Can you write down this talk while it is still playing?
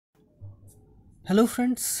Hello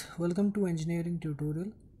friends, welcome to engineering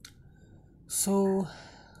tutorial. So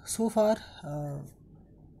far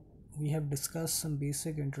we have discussed some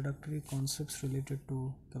basic introductory concepts related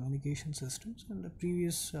to communication systems. In the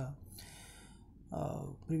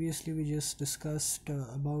previously we just discussed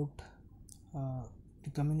about uh, the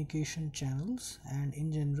communication channels and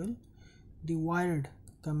in general the wired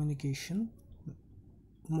communication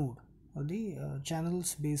mode or the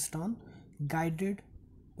channels based on guided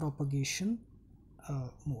propagation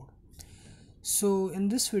mode. So in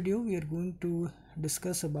this video we are going to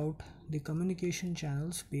discuss about the communication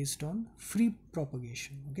channels based on free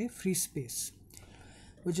propagation, okay, free space,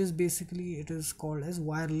 which is basically it is called as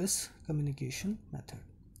wireless communication method.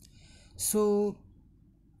 So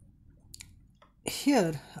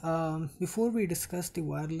here before we discuss the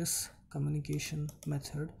wireless communication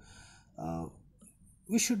method, uh,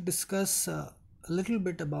 we should discuss a little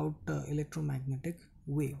bit about electromagnetic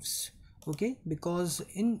waves, okay, because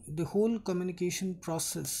in the whole communication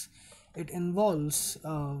process it involves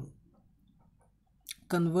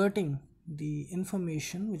converting the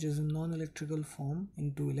information which is in non-electrical form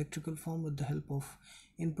into electrical form with the help of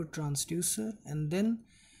input transducer, and then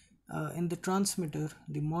in the transmitter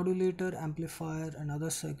the modulator, amplifier and other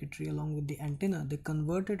circuitry along with the antenna, they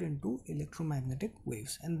convert it into electromagnetic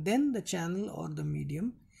waves, and then the channel or the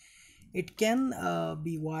medium, it can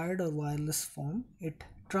be wired or wireless form. It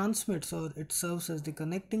transmits or it serves as the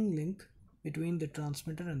connecting link between the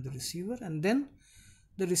transmitter and the receiver, and then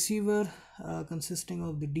the receiver consisting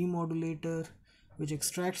of the demodulator which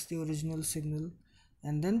extracts the original signal,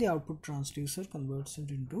 and then the output transducer converts it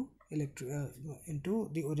into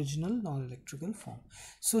the original non-electrical form.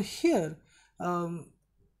 So here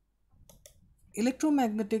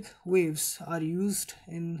electromagnetic waves are used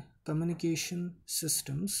in communication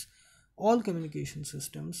systems, all communication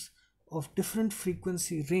systems of different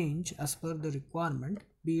frequency range as per the requirement,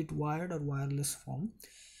 be it wired or wireless form,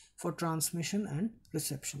 for transmission and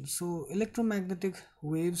reception. So electromagnetic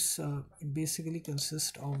waves it basically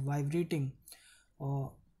consist of vibrating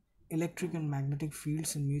electric and magnetic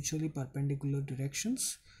fields in mutually perpendicular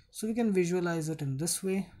directions. So we can visualize it in this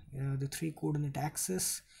way: the three coordinate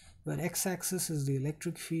axis, where x-axis is the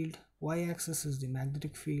electric field, y-axis is the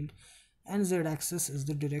magnetic field, and z-axis is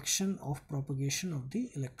the direction of propagation of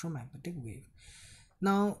the electromagnetic wave.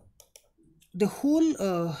 Now the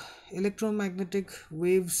whole electromagnetic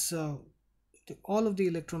waves, all of the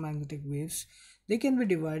electromagnetic waves, they can be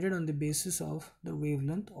divided on the basis of the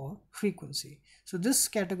wavelength or frequency. So this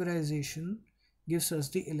categorization gives us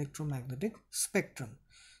the electromagnetic spectrum.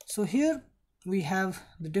 So here we have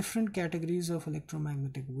the different categories of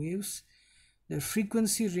electromagnetic waves, their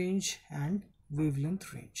frequency range and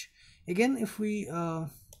wavelength range. Again, if we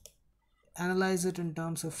analyze it in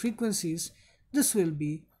terms of frequencies, this will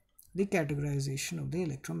be the categorization of the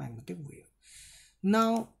electromagnetic wave.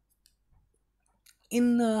 Now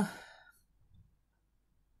in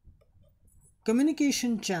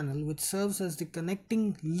communication channel which serves as the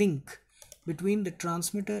connecting link between the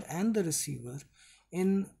transmitter and the receiver,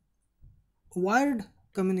 in wired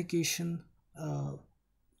communication,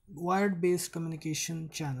 wired based communication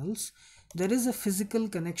channels, there is a physical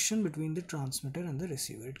connection between the transmitter and the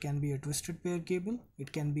receiver. It can be a twisted pair cable,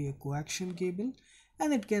 it can be a coaxial cable,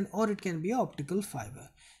 and it can be an optical fiber,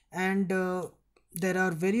 and there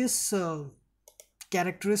are various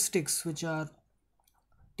characteristics which are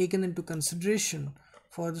taken into consideration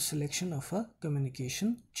for the selection of a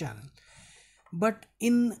communication channel. But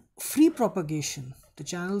in free propagation, the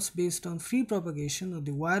channels based on free propagation or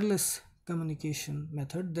the wireless communication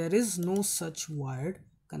method, there is no such wired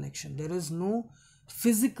connection. There is no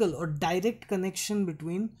physical or direct connection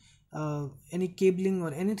between any cabling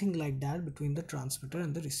or anything like that between the transmitter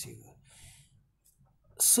and the receiver.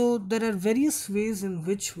 So there are various ways in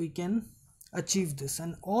which we can achieve this,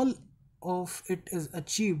 and all of it is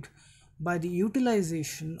achieved by the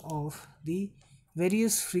utilization of the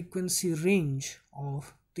various frequency range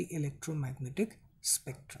of the electromagnetic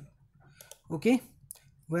spectrum, okay,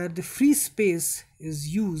 where the free space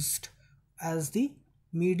is used as the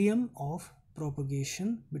medium of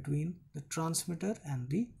propagation between the transmitter and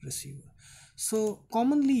the receiver. So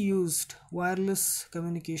commonly used wireless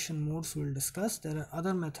communication modes we'll discuss. There are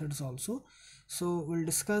other methods also, so we'll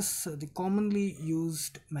discuss the commonly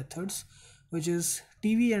used methods, which is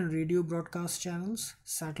TV and radio broadcast channels,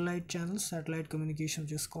 satellite channels, satellite communication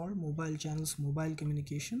which is called, mobile channels, mobile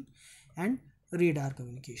communication, and radar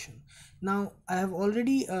communication. Now I have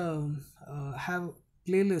already have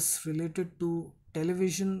playlists related to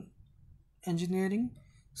television engineering,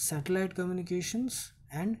 satellite communications,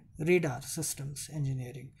 and radar systems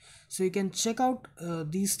engineering. So you can check out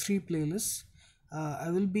these three playlists I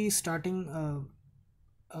will be starting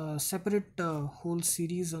a separate whole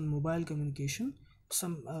series on mobile communication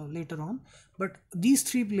some later on, but these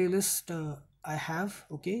three playlists I have.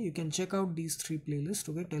 Okay, you can check out these three playlists.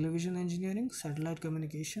 Okay, television engineering, satellite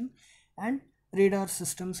communication, and radar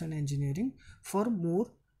systems and engineering for more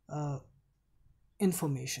uh,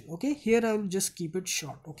 information. Okay, here I will just keep it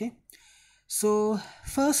short. Okay, so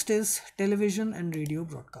first is television and radio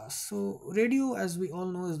broadcast. So radio, as we all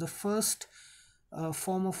know, is the first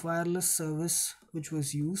form of wireless service which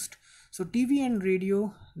was used. So TV and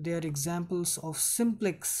radio, they are examples of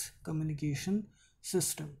simplex communication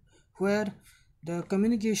system where the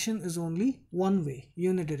communication is only one way,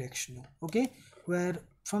 unidirectional. Okay, where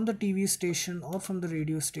from the TV station or from the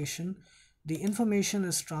radio station, the information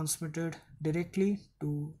is transmitted directly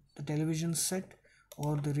to the television set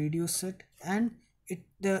or the radio set, and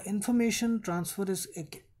the information transfer is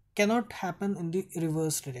cannot happen in the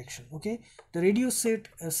reverse direction. Okay, the radio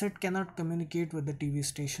set cannot communicate with the TV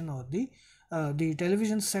station, or the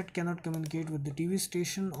television set cannot communicate with the TV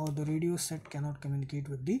station, or the radio set cannot communicate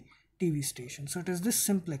with the TV station. So it is this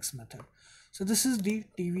simplex method. So this is the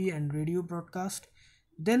TV and radio broadcast.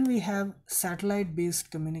 Then we have satellite based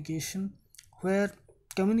communication, where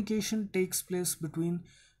communication takes place between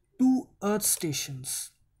two earth stations.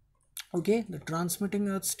 Okay, the transmitting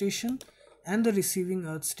earth station and the receiving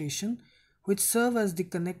earth station, which serve as the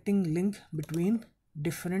connecting link between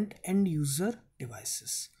different end user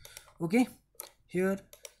devices. Okay, here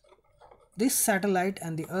this satellite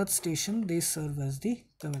and the earth station, they serve as the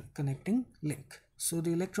connecting link. So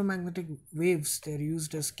the electromagnetic waves, they are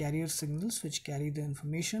used as carrier signals which carry the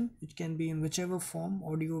information, which can be in whichever form: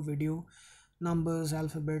 audio, video, numbers,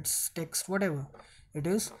 alphabets, text, whatever it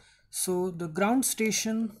is. So the ground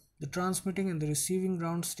station, the transmitting and the receiving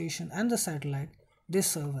ground station, and the satellite, they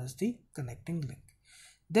serve as the connecting link.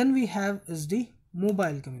 Then we have is the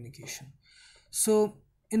mobile communication. So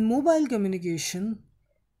in mobile communication,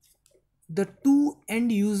 the two end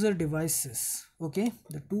user devices, okay,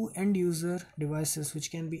 the two end user devices, which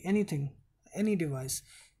can be anything, any device,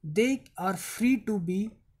 they are free to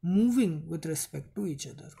be moving with respect to each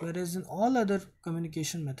other, whereas in all other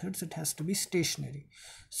communication methods it has to be stationary.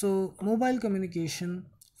 So mobile communication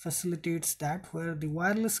facilitates that, where the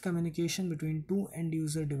wireless communication between two end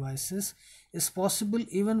user devices is possible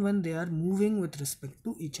even when they are moving with respect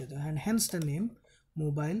to each other, and hence the name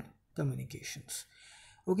mobile communications.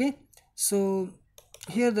 Okay, so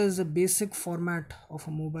here there is a basic format of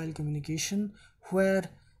a mobile communication, where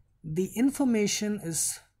the information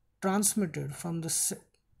is transmitted from the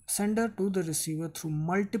sender to the receiver through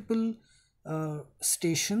multiple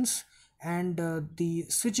stations, and the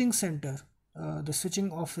switching center, the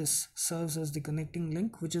switching office, serves as the connecting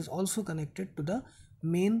link, which is also connected to the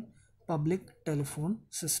main public telephone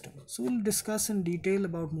system. So we'll discuss in detail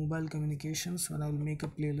about mobile communications when I will make a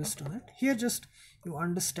playlist on it. Here just you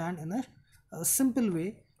understand in a simple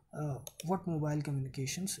way what mobile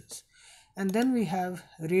communications is. And then we have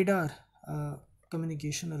radar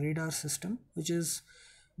communication, a radar system, which is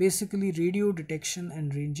basically radio detection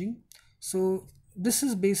and ranging. So this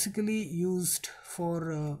is basically used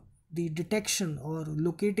for the detection or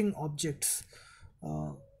locating objects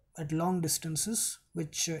at long distances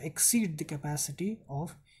which exceed the capacity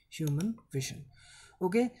of human vision.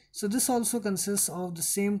 Okay, so this also consists of the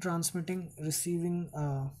same transmitting receiving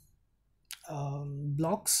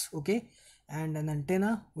blocks, okay, and an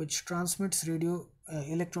antenna which transmits radio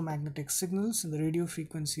electromagnetic signals in the radio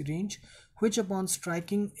frequency range, which upon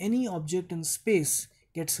striking any object in space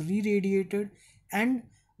gets re-radiated, and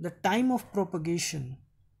the time of propagation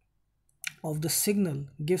of the signal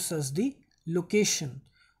gives us the location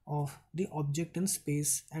of the object in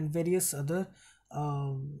space, and various other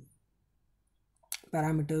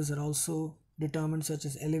parameters are also determined, such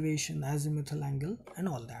as elevation, azimuthal angle, and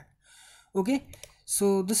all that. Okay,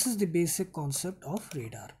 so this is the basic concept of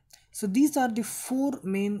radar. So these are the four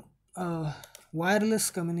main wireless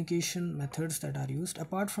communication methods that are used.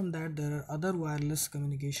 Apart from that, there are other wireless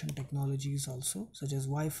communication technologies also, such as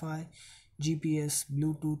Wi-Fi, GPS,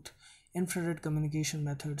 Bluetooth, infrared communication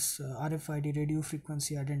methods, RFID, radio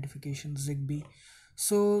frequency identification, Zigbee.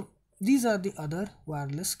 So these are the other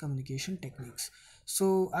wireless communication techniques.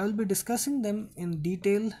 So I will be discussing them in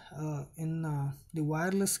detail in the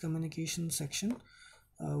wireless communication section,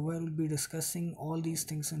 where we'll be discussing all these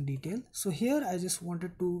things in detail. So here I just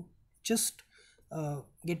wanted to just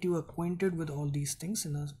get you acquainted with all these things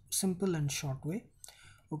in a simple and short way.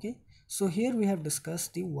 Okay, so here we have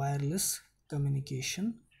discussed the wireless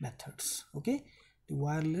communication methods. Okay, the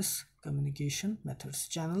wireless communication methods,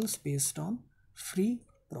 channels based on free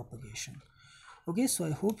propagation. Okay, so I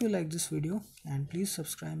hope you like this video, and please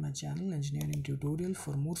subscribe my channel Engineering Tutorial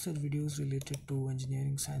for more such videos related to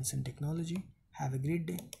engineering, science and technology. Have a great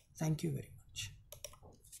day. Thank you very much.